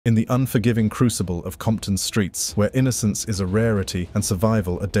In the unforgiving crucible of Compton's streets, where innocence is a rarity and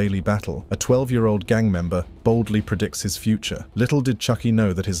survival a daily battle, a 12-year-old gang member boldly predicts his future. Little did Chucky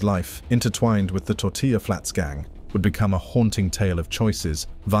know that his life, intertwined with the Tortilla Flats gang, would become a haunting tale of choices,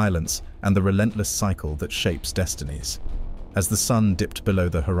 violence, and the relentless cycle that shapes destinies. As the sun dipped below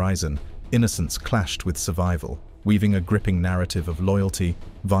the horizon, innocence clashed with survival, weaving a gripping narrative of loyalty,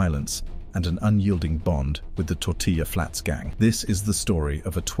 violence, and an unyielding bond with the Tortilla Flats gang. This is the story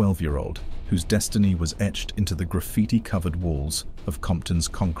of a 12-year-old whose destiny was etched into the graffiti-covered walls of Compton's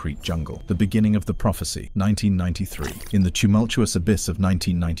concrete jungle. The beginning of the prophecy, 1993. In the tumultuous abyss of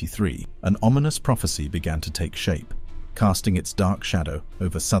 1993, an ominous prophecy began to take shape, casting its dark shadow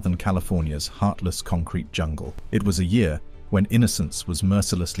over Southern California's heartless concrete jungle. It was a year when innocence was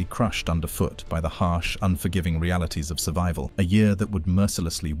mercilessly crushed underfoot by the harsh, unforgiving realities of survival. A year that would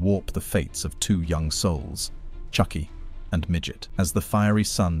mercilessly warp the fates of two young souls, Chucky and Midget. As the fiery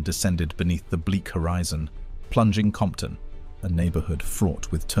sun descended beneath the bleak horizon, plunging Compton, a neighborhood fraught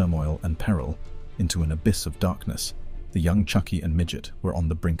with turmoil and peril, into an abyss of darkness, the young Chucky and Midget were on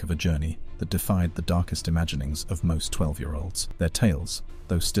the brink of a journey that defied the darkest imaginings of most 12-year-olds. Their tales,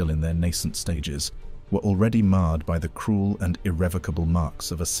 though still in their nascent stages, were already marred by the cruel and irrevocable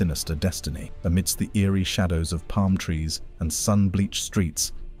marks of a sinister destiny. Amidst the eerie shadows of palm trees and sun-bleached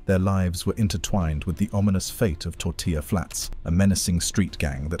streets, their lives were intertwined with the ominous fate of Tortilla Flats, a menacing street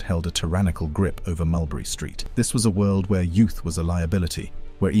gang that held a tyrannical grip over Mulberry Street. This was a world where youth was a liability,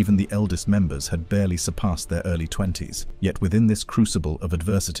 where even the eldest members had barely surpassed their early 20s. Yet within this crucible of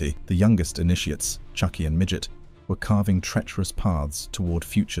adversity, the youngest initiates, Chucky and Midget, were carving treacherous paths toward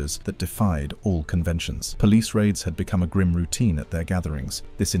futures that defied all conventions. Police raids had become a grim routine at their gatherings.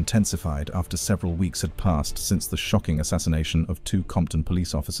 This intensified after several weeks had passed since the shocking assassination of two Compton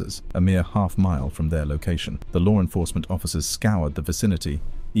police officers, a mere half-mile from their location. The law enforcement officers scoured the vicinity,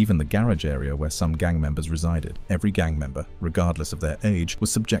 even the garage area where some gang members resided. Every gang member, regardless of their age,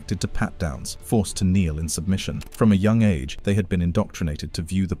 was subjected to pat-downs, forced to kneel in submission. From a young age, they had been indoctrinated to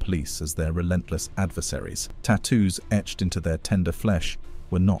view the police as their relentless adversaries. Tattoos etched into their tender flesh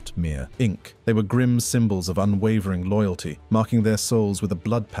were not mere ink. They were grim symbols of unwavering loyalty, marking their souls with a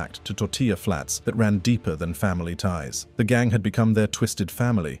blood pact to Tortilla Flats that ran deeper than family ties. The gang had become their twisted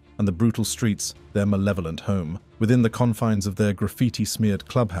family, and the brutal streets their malevolent home. Within the confines of their graffiti-smeared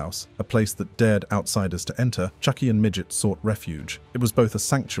clubhouse, a place that dared outsiders to enter, Chucky and Midget sought refuge. It was both a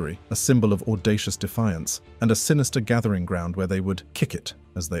sanctuary, a symbol of audacious defiance, and a sinister gathering ground where they would kick it,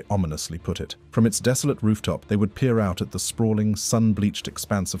 as they ominously put it. From its desolate rooftop, they would peer out at the sprawling, sun-bleached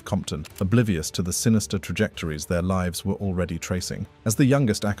expanse of Compton, oblivious to the sinister trajectories their lives were already tracing. As the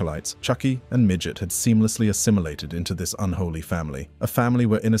youngest acolytes, Chucky and Midget had seamlessly assimilated into this unholy family, a family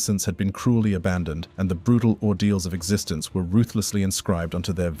where innocence had been cruelly abandoned and the brutal ordeals of existence were ruthlessly inscribed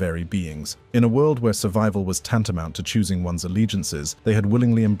onto their very beings. In a world where survival was tantamount to choosing one's allegiances, they had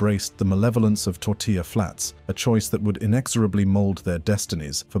willingly embraced the malevolence of Tortilla Flats, a choice that would inexorably mold their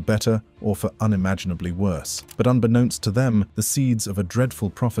destinies, for better or for unimaginably worse. But unbeknownst to them, the seeds of a dreadful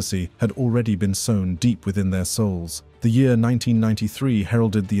prophecy had already been sown deep within their souls. The year 1993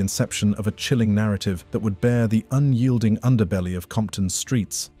 heralded the inception of a chilling narrative that would bear the unyielding underbelly of Compton's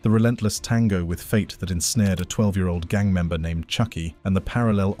streets, the relentless tango with fate that ensnared a 12-year-old gang member named Chucky, and the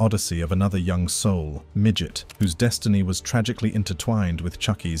parallel odyssey of another young soul, Midget, whose destiny was tragically intertwined with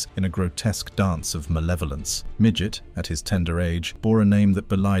Chucky's in a grotesque dance of malevolence. Midget, at his tender age, bore a name that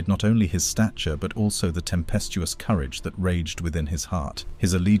belied not only his stature but also the tempestuous courage that raged within his heart.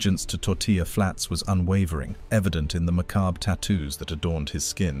 His allegiance to Tortilla Flats was unwavering, evident in the macabre tattoos that adorned his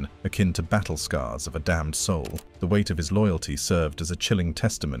skin, akin to battle scars of a damned soul. The weight of his loyalty served as a chilling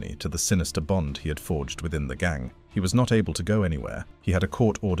testimony to the sinister bond he had forged within the gang. He was not able to go anywhere. He had a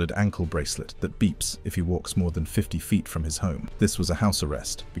court-ordered ankle bracelet that beeps if he walks more than 50 feet from his home. This was a house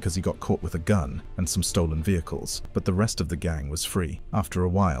arrest because he got caught with a gun and some stolen vehicles, but the rest of the gang was free. After a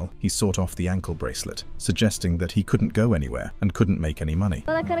while, he sought off the ankle bracelet, suggesting that he couldn't go anywhere and couldn't make any money.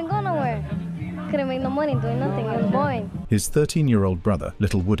 But I couldn't go nowhere. Couldn't make no money doing nothing. It was boring. His 13-year-old brother,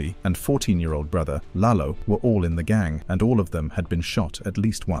 Little Woody, and 14-year-old brother, Lalo, were all in the gang, and all of them had been shot at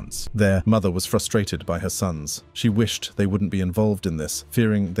least once. Their mother was frustrated by her sons. She wished they wouldn't be involved in this,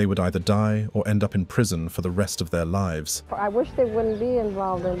 fearing they would either die or end up in prison for the rest of their lives. I wish they wouldn't be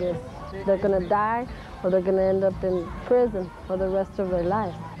involved in this. They're gonna die or they're gonna end up in prison for the rest of their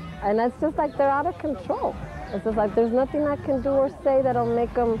lives. And it's just like they're out of control. It's just like there's nothing I can do or say that'll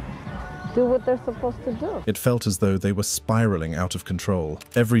make them do what they're supposed to do. It felt as though they were spiraling out of control.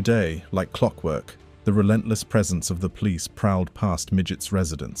 Every day, like clockwork, the relentless presence of the police prowled past Midget's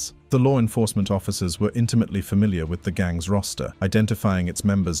residence. The law enforcement officers were intimately familiar with the gang's roster, identifying its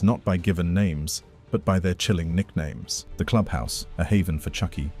members not by given names, but by their chilling nicknames. The clubhouse, a haven for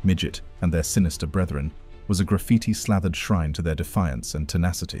Chucky, Midget, and their sinister brethren, was a graffiti-slathered shrine to their defiance and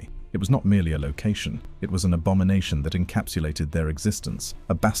tenacity. It was not merely a location, it was an abomination that encapsulated their existence,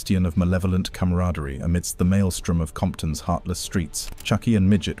 a bastion of malevolent camaraderie amidst the maelstrom of Compton's heartless streets. Chucky and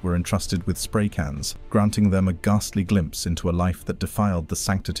Midget were entrusted with spray cans, granting them a ghastly glimpse into a life that defiled the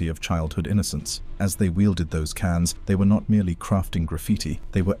sanctity of childhood innocence. As they wielded those cans, they were not merely crafting graffiti,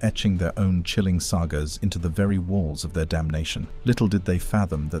 they were etching their own chilling sagas into the very walls of their damnation. Little did they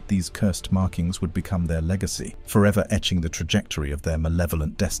fathom that these cursed markings would become their legacy, forever etching the trajectory of their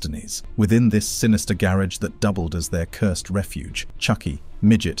malevolent destinies. Within this sinister garage that doubled as their cursed refuge, Chucky,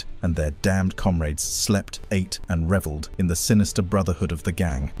 Midget, and their damned comrades slept, ate, and reveled in the sinister brotherhood of the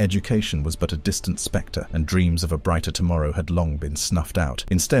gang. Education was but a distant specter, and dreams of a brighter tomorrow had long been snuffed out.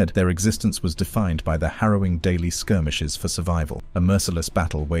 Instead, their existence was defined by the harrowing daily skirmishes for survival, a merciless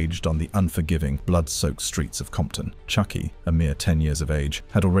battle waged on the unforgiving, blood-soaked streets of Compton. Chucky, a mere 10 years of age,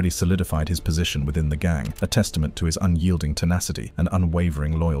 had already solidified his position within the gang, a testament to his unyielding tenacity and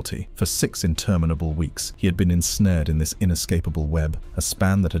unwavering loyalty. For 6 interminable weeks, he had been ensnared in this inescapable web, a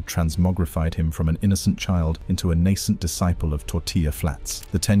span that had transmogrified him from an innocent child into a nascent disciple of Tortilla Flats.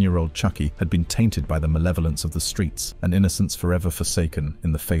 The 10-year-old Chucky had been tainted by the malevolence of the streets, an innocence forever forsaken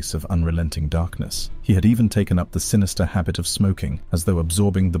in the face of unrelenting darkness. He had even taken up the sinister habit of smoking, as though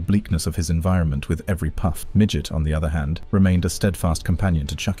absorbing the bleakness of his environment with every puff. Midget, on the other hand, remained a steadfast companion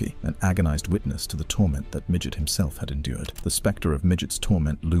to Chucky, an agonized witness to the torment that Midget himself had endured. The specter of Midget's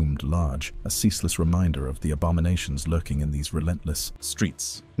torment loomed large, a ceaseless reminder of the abominations lurking in these relentless streets.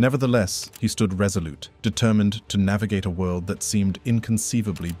 Nevertheless, he stood resolute, determined to navigate a world that seemed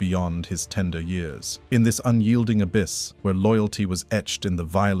inconceivably beyond his tender years. In this unyielding abyss, where loyalty was etched in the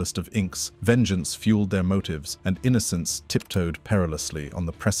vilest of inks, vengeance fueled their motives, and innocence tiptoed perilously on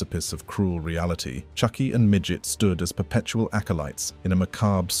the precipice of cruel reality, Chucky and Midget stood as perpetual acolytes in a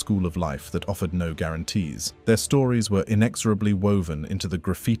macabre school of life that offered no guarantees. Their stories were inexorably woven into the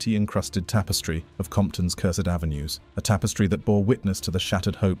graffiti-encrusted tapestry of Compton's cursed avenues, a tapestry that bore witness to the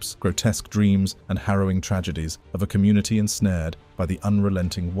shattered hopes, grotesque dreams, and harrowing tragedies of a community ensnared by the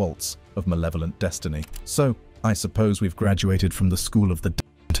unrelenting waltz of malevolent destiny. "So, I suppose we've graduated from the school of the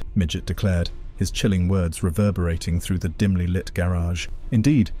damned," Midget declared, his chilling words reverberating through the dimly lit garage.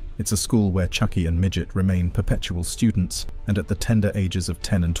 Indeed, it's a school where Chucky and Midget remain perpetual students, and at the tender ages of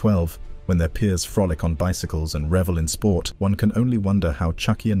 10 and 12, when their peers frolic on bicycles and revel in sport, one can only wonder how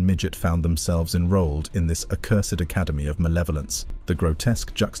Chucky and Midget found themselves enrolled in this accursed academy of malevolence. The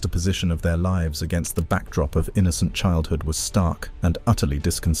grotesque juxtaposition of their lives against the backdrop of innocent childhood was stark and utterly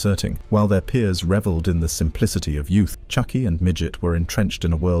disconcerting. While their peers reveled in the simplicity of youth, Chucky and Midget were entrenched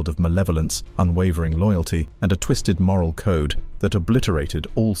in a world of malevolence, unwavering loyalty, and a twisted moral code that obliterated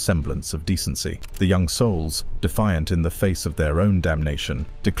all semblance of decency. The young souls, defiant in the face of their own damnation,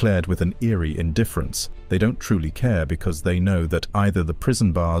 declared with an eerie indifference they don't truly care because they know that either the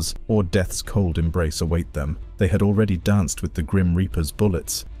prison bars or death's cold embrace await them. They had already danced with the Grim Reaper's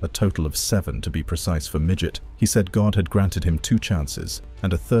bullets, a total of 7 to be precise for Midget. He said God had granted him 2 chances,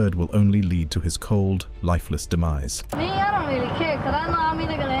 and a third will only lead to his cold, lifeless demise. Me, I don't really care, because I know I'm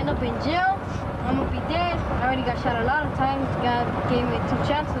either going to end up in jail, I'm going to be dead. I already got shot a lot of times. God gave me 2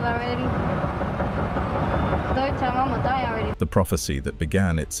 chances already. Third time, I'm going to die already. The prophecy that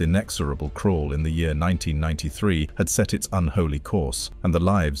began its inexorable crawl in the year 1993 had set its unholy course, and the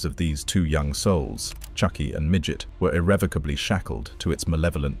lives of these 2 young souls, Chucky and Midget, were irrevocably shackled to its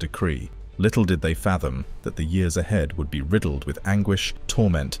malevolent decree. Little did they fathom that the years ahead would be riddled with anguish,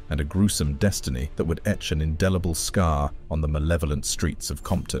 torment, and a gruesome destiny that would etch an indelible scar on the malevolent streets of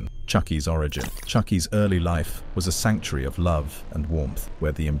Compton. Chucky's origin. Chucky's early life was a sanctuary of love and warmth,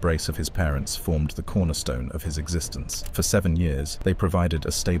 where the embrace of his parents formed the cornerstone of his existence. For 7 years, they provided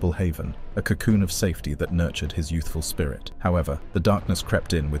a stable haven, a cocoon of safety that nurtured his youthful spirit. However, the darkness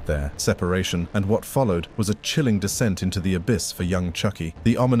crept in with their separation, and what followed was a chilling descent into the abyss for young Chucky.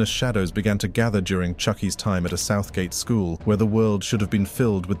 The ominous shadows began to gather during Chucky's time at a Southgate school, where the world should have been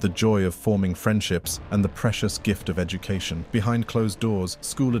filled with the joy of forming friendships and the precious gift of education. isolation. Behind closed doors,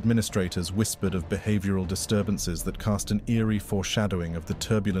 school administrators whispered of behavioral disturbances that cast an eerie foreshadowing of the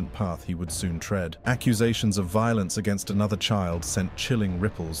turbulent path he would soon tread. Accusations of violence against another child sent chilling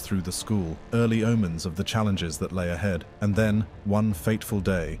ripples through the school, early omens of the challenges that lay ahead. And then, one fateful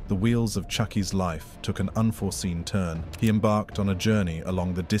day, the wheels of Chucky's life took an unforeseen turn. He embarked on a journey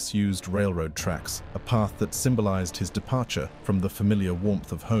along the disused railroad tracks, a path that symbolized his departure from the familiar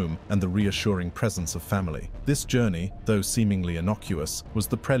warmth of home and the reassuring presence of family. This journey, though seemingly innocuous, was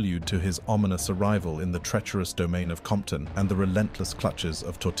the prelude to his ominous arrival in the treacherous domain of Compton and the relentless clutches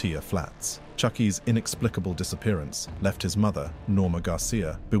of Tortilla Flats. Chucky's inexplicable disappearance left his mother, Norma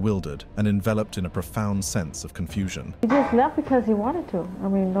Garcia, bewildered and enveloped in a profound sense of confusion. He just left because he wanted to. I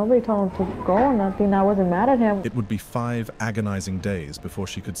mean, nobody told him to go or nothing. I wasn't mad at him. It would be 5 agonizing days before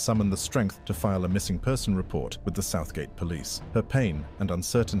she could summon the strength to file a missing person report with the Southgate police. Her pain and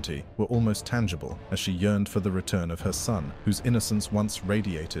uncertainty were almost tangible as she yearned for the return of her son, whose innocence once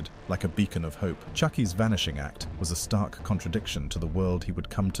radiated like a beacon of hope. Chucky's vanishing act was a stark contradiction to the world he would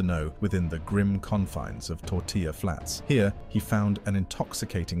come to know within the grim confines of Tortilla Flats. Here, he found an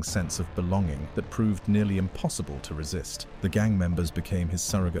intoxicating sense of belonging that proved nearly impossible to resist. The gang members became his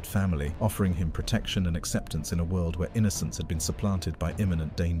surrogate family, offering him protection and acceptance in a world where innocence had been supplanted by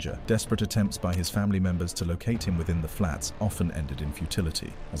imminent danger. Desperate attempts by his family members to locate him within the flats often ended in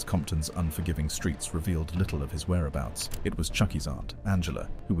futility, as Compton's unforgiving streets revealed little of his whereabouts. It was Chucky's aunt, Angela,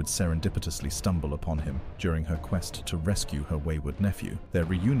 who would serendipitously stumble upon him during her quest to rescue her wayward nephew. Their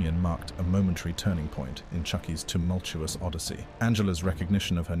reunion marked a momentary turning point in Chucky's tumultuous odyssey. Angela's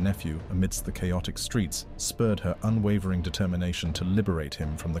recognition of her nephew amidst the chaotic streets spurred her unwavering determination to liberate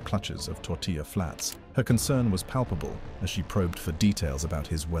him from the clutches of Tortilla Flats. Her concern was palpable as she probed for details about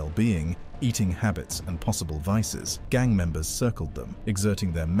his well-being, eating habits, and possible vices. Gang members circled them,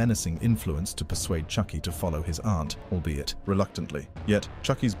 exerting their menacing influence to persuade Chucky to follow his aunt, albeit reluctantly. Yet,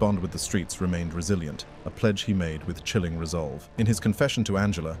 Chucky's bond with the streets remained resilient, a pledge he made with chilling resolve. In his confession to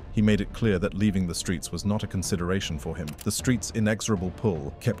Angela, he made it clear that leaving the streets was not a consideration for him. The streets' inexorable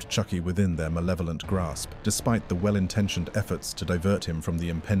pull kept Chucky within their malevolent grasp, despite the well-intentioned efforts to divert him from the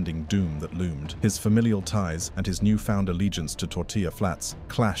impending doom that loomed. His familial ties and his newfound allegiance to Tortilla Flats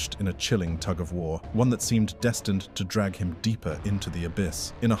clashed in a chilling tug-of-war, one that seemed destined to drag him deeper into the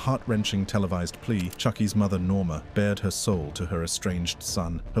abyss. In a heart-wrenching televised plea, Chucky's mother Norma bared her soul to her estranged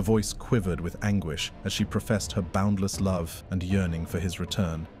son. Her voice quivered with anguish as she professed her boundless love and yearning for his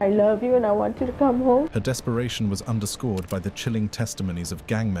return. I love you and I want you to come home. Her desperation was underscored by the chilling testimonies of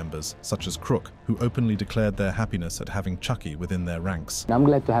gang members, such as Crook, who openly declared their happiness at having Chucky within their ranks. I'm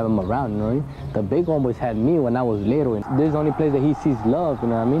glad to have him around, you know. The big homies had me when I was little. This is the only place that he sees love, you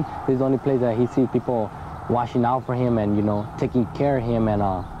know what I mean? This is the only place that he sees people watching out for him and, you know, taking care of him and,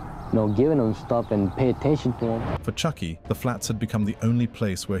 you know, giving him stuff and pay attention to him. For Chucky, the flats had become the only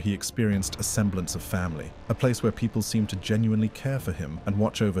place where he experienced a semblance of family, a place where people seemed to genuinely care for him and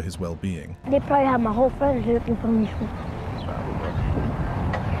watch over his well-being. They probably have my whole family looking for me.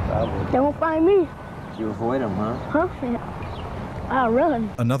 They won't find me. You avoid him, huh? Huh? I'll run.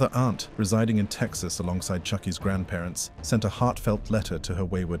 Another aunt, residing in Texas alongside Chucky's grandparents, sent a heartfelt letter to her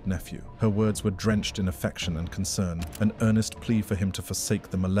wayward nephew. Her words were drenched in affection and concern, an earnest plea for him to forsake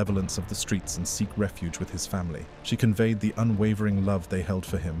the malevolence of the streets and seek refuge with his family. She conveyed the unwavering love they held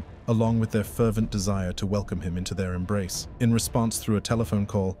for him, along with their fervent desire to welcome him into their embrace. In response, through a telephone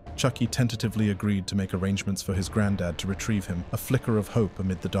call, Chucky tentatively agreed to make arrangements for his granddad to retrieve him, a flicker of hope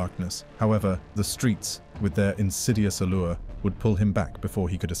amid the darkness. However, the streets, with their insidious allure, would pull him back before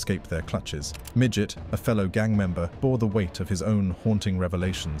he could escape their clutches. Midget, a fellow gang member, bore the weight of his own haunting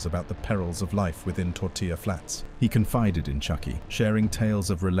revelations about the perils of life within Tortilla Flats. He confided in Chucky, sharing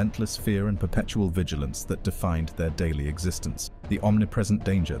tales of relentless fear and perpetual vigilance that defined their daily existence. The omnipresent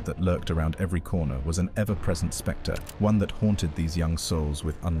danger that lurked around every corner was an ever-present specter, one that haunted these young souls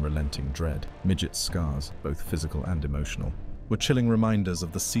with unrelenting dread. Midget's scars, both physical and emotional, were chilling reminders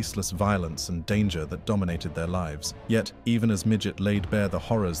of the ceaseless violence and danger that dominated their lives. Yet, even as Midget laid bare the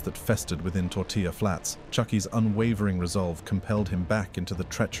horrors that festered within Tortilla Flats, Chucky's unwavering resolve compelled him back into the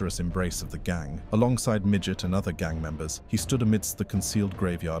treacherous embrace of the gang. Alongside Midget and other gang members, he stood amidst the concealed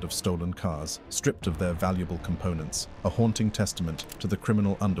graveyard of stolen cars, stripped of their valuable components, a haunting testament to the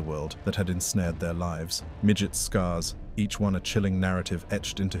criminal underworld that had ensnared their lives. Midget's scars, each one a chilling narrative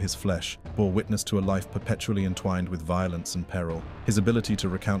etched into his flesh, bore witness to a life perpetually entwined with violence and peril. His ability to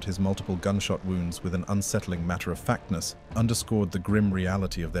recount his multiple gunshot wounds with an unsettling matter-of-factness underscored the grim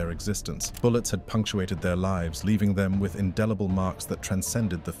reality of their existence. Bullets had punctuated their lives, leaving them with indelible marks that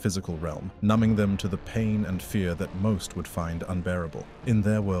transcended the physical realm, numbing them to the pain and fear that most would find unbearable. In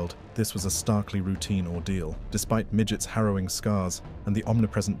their world, this was a starkly routine ordeal. Despite Midget's harrowing scars and the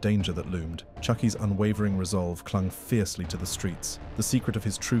omnipresent danger that loomed, Chucky's unwavering resolve clung fiercely to the streets. The secret of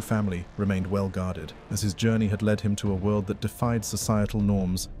his true family remained well guarded, as his journey had led him to a world that defied societal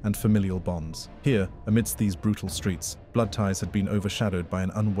norms and familial bonds. Here, amidst these brutal streets, blood ties had been overshadowed by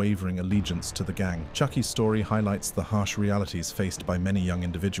an unwavering allegiance to the gang. Chucky's story highlights the harsh realities faced by many young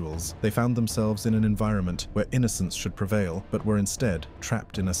individuals. They found themselves in an environment where innocence should prevail, but were instead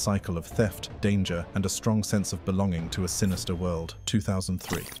trapped in a cycle of theft, danger, and a strong sense of belonging to a sinister world.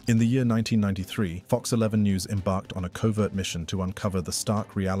 2003. In the year 1993, Fox 11 News embarked on a covert mission to uncover the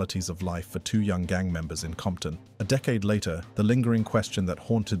stark realities of life for two young gang members in Compton. A decade later, the lingering question that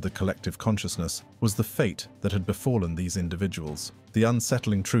haunted the collective consciousness was the fate that had befallen these individuals. The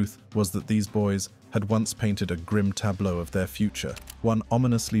unsettling truth was that these boys had once painted a grim tableau of their future, one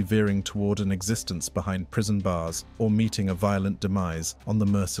ominously veering toward an existence behind prison bars or meeting a violent demise on the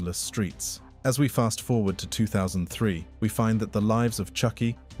merciless streets. As we fast forward to 2003, we find that the lives of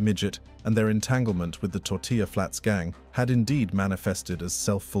Chucky, Midget, and their entanglement with the Tortilla Flats gang had indeed manifested as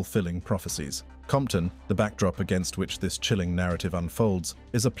self-fulfilling prophecies. Compton, the backdrop against which this chilling narrative unfolds,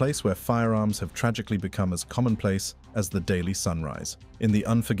 is a place where firearms have tragically become as commonplace as the daily sunrise. In the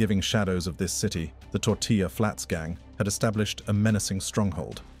unforgiving shadows of this city, the Tortilla Flats gang had established a menacing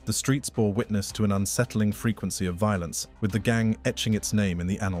stronghold. The streets bore witness to an unsettling frequency of violence, with the gang etching its name in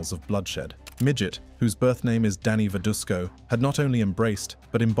the annals of bloodshed. Midget, whose birth name is Danny Verduzco, had not only embraced,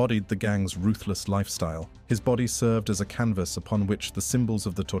 but embodied the gang's ruthless lifestyle. His body served as a canvas upon which the symbols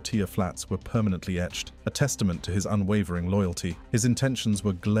of the Tortilla Flats were permanently etched, a testament to his unwavering loyalty. His intentions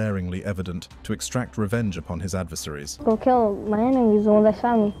were glaringly evident: to extract revenge upon his adversaries. Go kill my enemies, the one that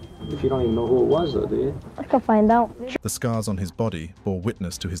shot me. If you don't even know who it was, though, do you? I can find out. The scars on his body bore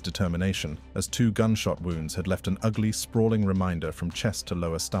witness to his determination, as two gunshot wounds had left an ugly, sprawling reminder from chest to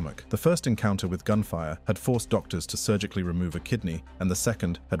lower stomach. The first encounter with gunfire had forced doctors to surgically remove a kidney, and the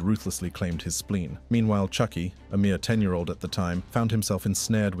second had ruthlessly claimed his spleen. Meanwhile, Chucky, a mere 10-year-old at the time, found himself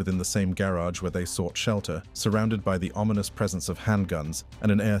ensnared within the same garage where they sought shelter, surrounded by the ominous presence of handguns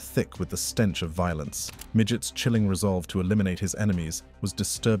and an air thick with the stench of violence. Midget's chilling resolve to eliminate his enemies was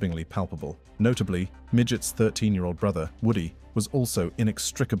disturbingly palpable. Notably, Midget's 13-year-old brother, Woody, was also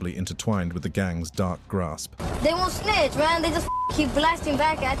inextricably intertwined with the gang's dark grasp. They won't snitch, man. They just keep blasting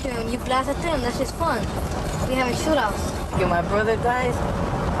back at you, and you blast at them. That's just fun. We having shootouts. If my brother dies,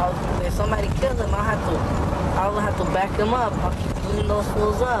 if somebody kills him, I'll have to back him up. I'll keep beating those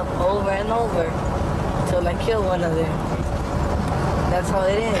fools up over and over until I kill one of them. That's how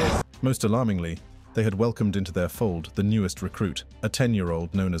it is. Most alarmingly, they had welcomed into their fold the newest recruit, a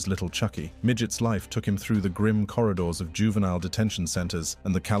 10-year-old known as Little Chucky. Midget's life took him through the grim corridors of juvenile detention centers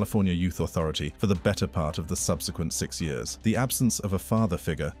and the California Youth Authority for the better part of the subsequent 6 years. The absence of a father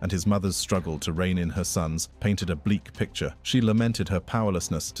figure and his mother's struggle to rein in her sons painted a bleak picture. She lamented her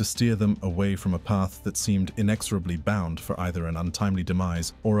powerlessness to steer them away from a path that seemed inexorably bound for either an untimely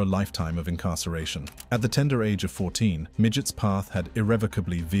demise or a lifetime of incarceration. At the tender age of 14, Midget's path had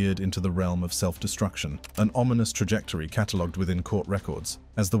irrevocably veered into the realm of self-destruction, an ominous trajectory catalogued within court records.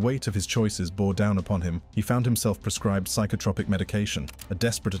 As the weight of his choices bore down upon him, he found himself prescribed psychotropic medication, a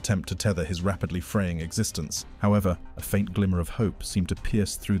desperate attempt to tether his rapidly fraying existence. However, a faint glimmer of hope seemed to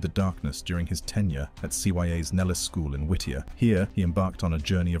pierce through the darkness during his tenure at CYA's Nellis School in Whittier. Here, he embarked on a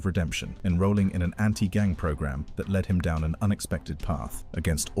journey of redemption, enrolling in an anti-gang program that led him down an unexpected path.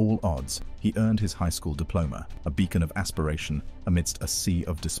 Against all odds, he earned his high school diploma, a beacon of aspiration amidst a sea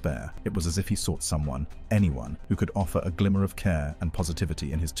of despair. It was as if he sought someone, anyone, who could offer a glimmer of care and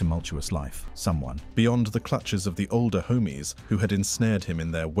positivity in his tumultuous life. Someone beyond the clutches of the older homies who had ensnared him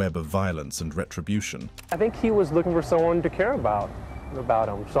in their web of violence and retribution. I think he was looking for someone to care about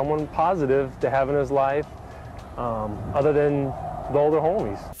him, someone positive to have in his life, other than the older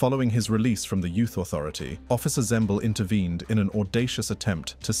homies. Following his release from the Youth Authority, Officer Zembel intervened in an audacious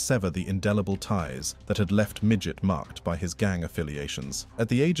attempt to sever the indelible ties that had left Midget marked by his gang affiliations. At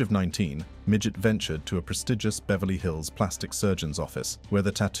the age of 19, Midget ventured to a prestigious Beverly Hills plastic surgeon's office, where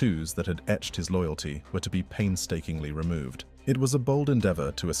the tattoos that had etched his loyalty were to be painstakingly removed. It was a bold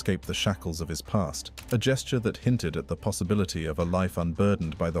endeavor to escape the shackles of his past, a gesture that hinted at the possibility of a life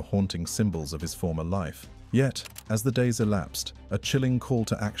unburdened by the haunting symbols of his former life. Yet, as the days elapsed, a chilling call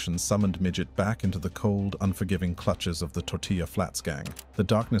to action summoned Midget back into the cold, unforgiving clutches of the Tortilla Flats gang. The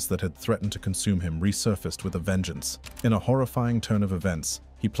darkness that had threatened to consume him resurfaced with a vengeance. In a horrifying turn of events,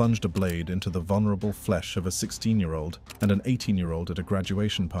 he plunged a blade into the vulnerable flesh of a 16-year-old and an 18-year-old at a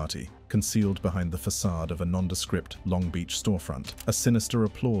graduation party, concealed behind the facade of a nondescript Long Beach storefront. A sinister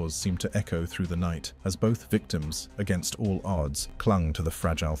applause seemed to echo through the night, as both victims, against all odds, clung to the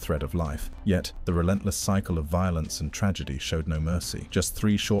fragile thread of life. Yet, the relentless cycle of violence and tragedy showed no mercy. Just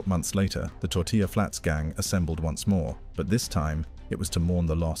 3 short months later, the Tortilla Flats gang assembled once more, but this time, it was to mourn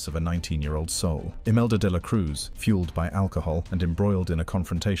the loss of a 19-year-old soul. Imelda de la Cruz, fueled by alcohol and embroiled in a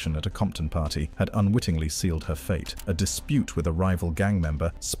confrontation at a Compton party, had unwittingly sealed her fate. A dispute with a rival gang member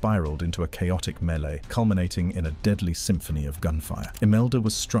spiraled into a chaotic melee, culminating in a deadly symphony of gunfire. Imelda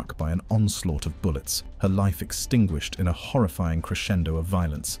was struck by an onslaught of bullets, her life extinguished in a horrifying crescendo of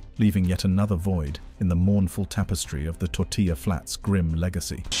violence, leaving yet another void in the mournful tapestry of the Tortilla Flats' grim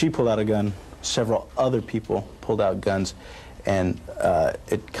legacy. She pulled out a gun, several other people pulled out guns, and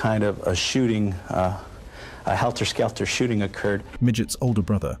it kind of a shooting, a helter-skelter shooting occurred. Midget's older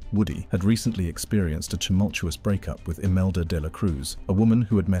brother, Woody, had recently experienced a tumultuous breakup with Imelda de la Cruz, a woman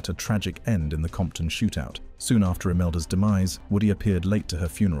who had met a tragic end in the Compton shootout. Soon after Imelda's demise, Woody appeared late to her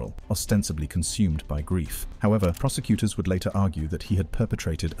funeral, ostensibly consumed by grief. However, prosecutors would later argue that he had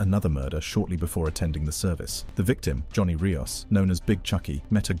perpetrated another murder shortly before attending the service. The victim, Johnny Rios, known as Big Chucky,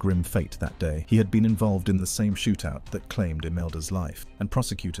 met a grim fate that day. He had been involved in the same shootout that claimed Imelda's life, and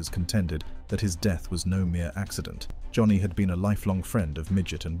prosecutors contended that his death was no mere accident. Johnny had been a lifelong friend of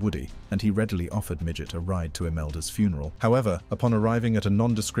Midget and Woody, and he readily offered Midget a ride to Imelda's funeral. However, upon arriving at a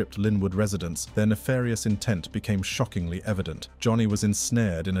nondescript Linwood residence, their nefarious intent became shockingly evident. Johnny was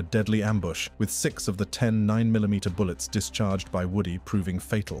ensnared in a deadly ambush, with 6 of the 10 9mm bullets discharged by Woody proving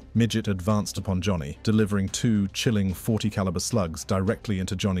fatal. Midget advanced upon Johnny, delivering 2 chilling 40-caliber slugs directly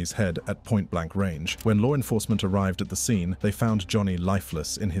into Johnny's head at point-blank range. When law enforcement arrived at the scene, they found Johnny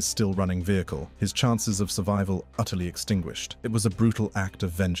lifeless in his still-running vehicle, his chances of survival utterly extinguished. It was a brutal act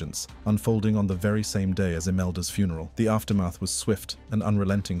of vengeance, unfolding on the very same day as Imelda's funeral. The aftermath was swift and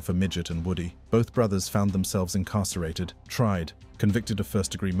unrelenting for Midget and Woody. Both brothers found themselves incarcerated, tried, convicted of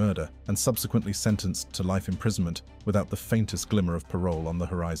first-degree murder, and subsequently sentenced to life imprisonment without the faintest glimmer of parole on the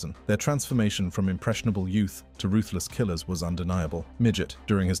horizon. Their transformation from impressionable youth to ruthless killers was undeniable. Midget,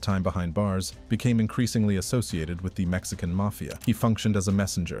 during his time behind bars, became increasingly associated with the Mexican mafia. He functioned as a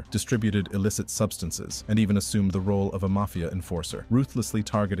messenger, distributed illicit substances, and even assumed the role of a mafia enforcer, ruthlessly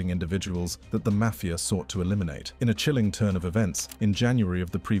targeting individuals that the mafia sought to eliminate. In a chilling turn of events, in January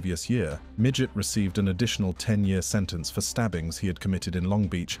of the previous year, Midget received an additional 10-year sentence for stabbings he had committed in Long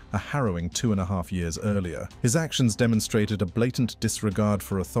Beach a harrowing 2.5 years earlier. His actions demonstrated a blatant disregard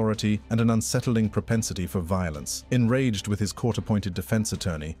for authority and an unsettling propensity for violence. Enraged with his court-appointed defense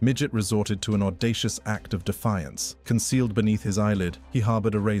attorney, Midget resorted to an audacious act of defiance. Concealed beneath his eyelid, he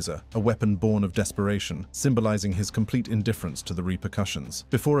harbored a razor, a weapon born of desperation, symbolizing his complete indifference to the repercussions.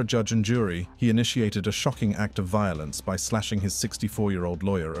 Before a judge and jury, he initiated a shocking act of violence by slashing his 64-year-old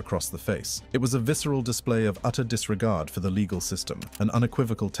lawyer across the face. It was a visceral display of utter disregard for the legal system, an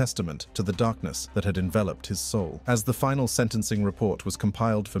unequivocal testament to the darkness that had enveloped his soul. As the final sentencing report was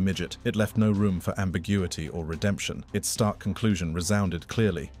compiled for Midget, it left no room for ambiguity or redemption. Its stark conclusion resounded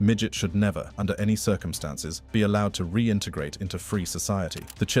clearly. Midget should never, under any circumstances, be allowed to reintegrate into free society.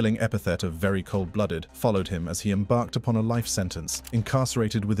 The chilling epithet of very cold-blooded followed him as he embarked upon a life sentence,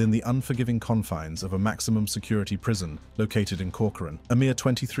 incarcerated within the unforgiving confines of a maximum security prison located in Corcoran. A mere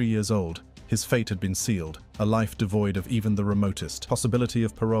 23 years old, his fate had been sealed, a life devoid of even the remotest possibility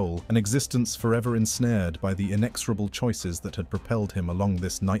of parole, an existence forever ensnared by the inexorable choices that had propelled him along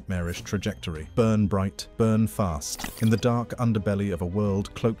this nightmarish trajectory. Burn bright, burn fast. In the dark underbelly of a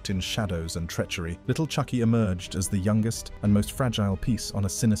world cloaked in shadows and treachery, little Chucky emerged as the youngest and most fragile piece on a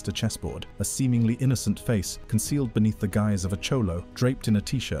sinister chessboard, a seemingly innocent face concealed beneath the guise of a cholo, draped in a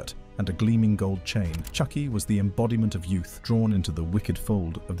t-shirt and a gleaming gold chain. Chucky was the embodiment of youth, drawn into the wicked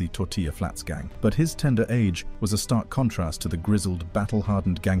fold of the Tortilla Flats gang. But his tender age was a stark contrast to the grizzled,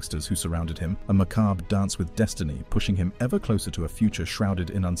 battle-hardened gangsters who surrounded him, a macabre dance with destiny, pushing him ever closer to a future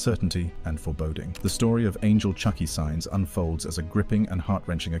shrouded in uncertainty and foreboding. The story of Angel Chucky Signs unfolds as a gripping and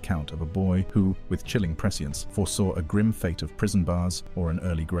heart-wrenching account of a boy who, with chilling prescience, foresaw a grim fate of prison bars or an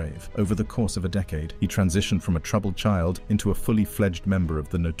early grave. Over the course of a decade, he transitioned from a troubled child into a fully fledged member of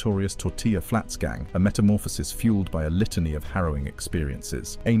the notorious notorious Tortilla Flats gang, a metamorphosis fueled by a litany of harrowing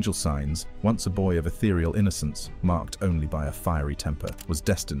experiences. Angel Signs, once a boy of ethereal innocence, marked only by a fiery temper, was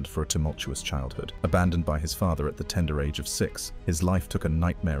destined for a tumultuous childhood. Abandoned by his father at the tender age of 6, his life took a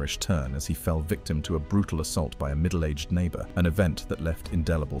nightmarish turn as he fell victim to a brutal assault by a middle-aged neighbor, an event that left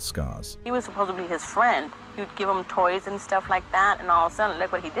indelible scars. He was supposed to be his friend. He would give him toys and stuff like that, and all of a sudden,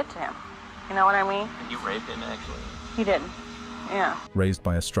 look what he did to him. You know what I mean? And you raped him, actually. He did. Yeah. Raised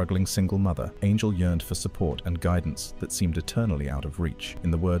by a struggling single mother, Angel yearned for support and guidance that seemed eternally out of reach.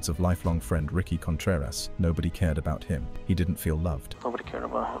 In the words of lifelong friend Ricky Contreras, nobody cared about him. He didn't feel loved. Nobody cared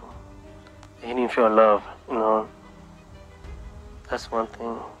about him. He didn't feel love, you know. That's one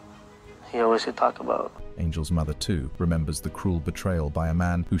thing he always would talk about. Angel's mother, too, remembers the cruel betrayal by a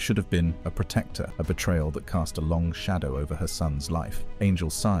man who should have been a protector, a betrayal that cast a long shadow over her son's life. Angel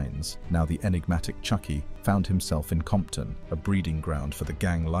Signs, now the enigmatic Chucky, found himself in Compton, a breeding ground for the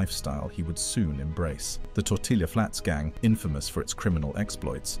gang lifestyle he would soon embrace. The Tortilla Flats gang, infamous for its criminal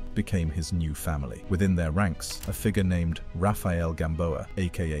exploits, became his new family. Within their ranks, a figure named Rafael Gamboa,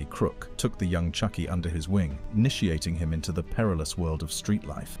 aka Crook, took the young Chucky under his wing, initiating him into the perilous world of street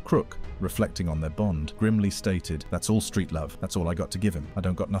life. Crook, reflecting on their bond, grimly stated, "That's all street love. That's all I got to give him. I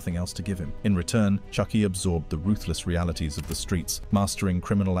don't got nothing else to give him." In return, Chucky absorbed the ruthless realities of the streets, mastering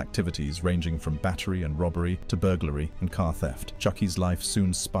criminal activities ranging from battery and robbery to burglary and car theft. Chucky's life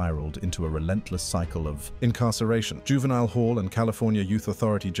soon spiraled into a relentless cycle of incarceration. Juvenile hall and California Youth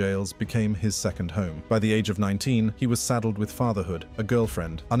Authority jails became his second home. By the age of 19, he was saddled with fatherhood, a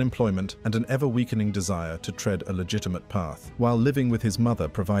girlfriend, unemployment, and an ever-weakening desire to tread a legitimate path. While living with his mother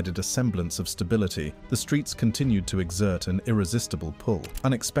provided a semblance of stability, the streets continued to exert an irresistible pull.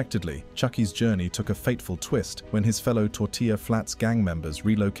 Unexpectedly, Chucky's journey took a fateful twist when his fellow Tortilla Flats gang members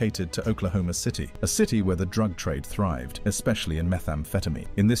relocated to Oklahoma City, a city where the drug trade thrived, especially in methamphetamine.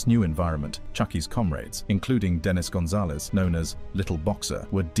 In this new environment, Chucky's comrades, including Dennis Gonzalez, known as Little Boxer,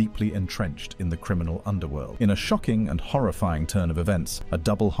 were deeply entrenched in the criminal underworld. In a shocking and horrifying turn of events, a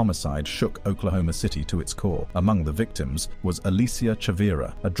double homicide shook Oklahoma City to its core. Among the victims was Alicia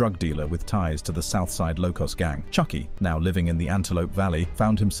Chavira, a drug dealer with ties to the Southside Locos gang. Chucky, now living in the Antelope Valley,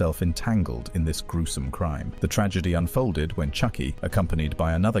 found himself entangled in this gruesome crime. The tragedy unfolded when Chucky, accompanied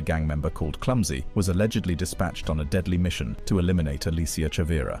by another gang member called Clumsy, was allegedly dispatched on a deadly mission to eliminate Alicia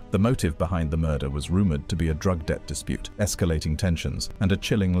Chavira. The motive behind the murder was rumored to be a drug debt dispute, escalating tensions, and a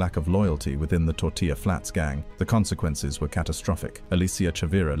chilling lack of loyalty within the Tortilla Flats gang. The consequences were catastrophic. Alicia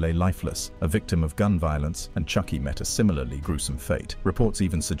Chavira lay lifeless, a victim of gun violence, and Chucky met a similarly gruesome fate. Reports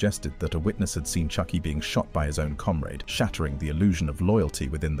even suggested that a witness had seen Chucky being shot by his own comrade, shattering the illusion of loyalty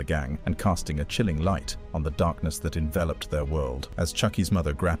within the gang and casting a chilling light on the darkness that enveloped their world. As Chucky's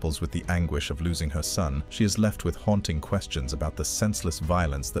mother grapples with the anguish of losing her son, she is left with haunting questions about the senseless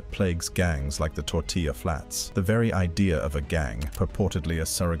violence that plagues gangs like the Tortilla Flats. The very idea of a gang, purportedly a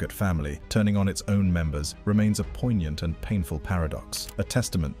surrogate family, turning on its own members remains a poignant and painful paradox, a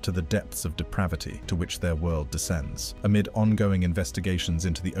testament to the depths of depravity to which their world descends. Amid ongoing investigations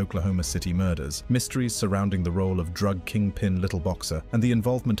into the Oklahoma City murders, mysteries surrounding the role of drug kingpin Little Boxer and the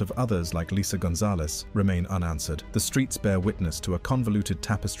involvement of others like Lisa Gonzalez remain unanswered. The streets bear witness to a convoluted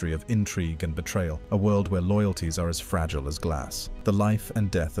tapestry of intrigue and betrayal, a world where loyalties are as fragile as glass. The life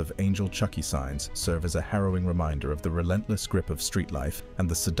and death of Angel Chucky Signs serve as a harrowing reminder of the relentless grip of street life and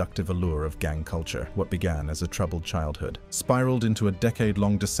the seductive allure of gang culture. What began as a troubled childhood spiraled into a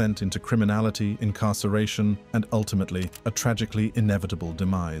decade-long descent into criminality, incarceration, and ultimately a tragically inevitable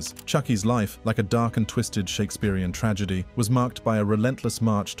demise. Chucky's life, like a dark and twisted Shakespearean tragedy, was marked by a relentless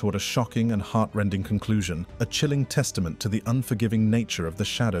march toward a shocking and heart-rending conclusion, a chilling testament to the unforgiving nature of the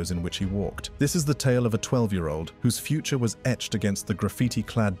shadows in which he walked. This is the tale of a 12-year-old whose future was etched against the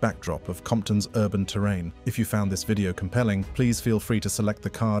graffiti-clad backdrop of Compton's urban terrain. If you found this video compelling, please feel free to select the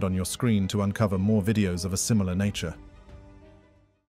card on your screen to uncover more videos of a similar nature.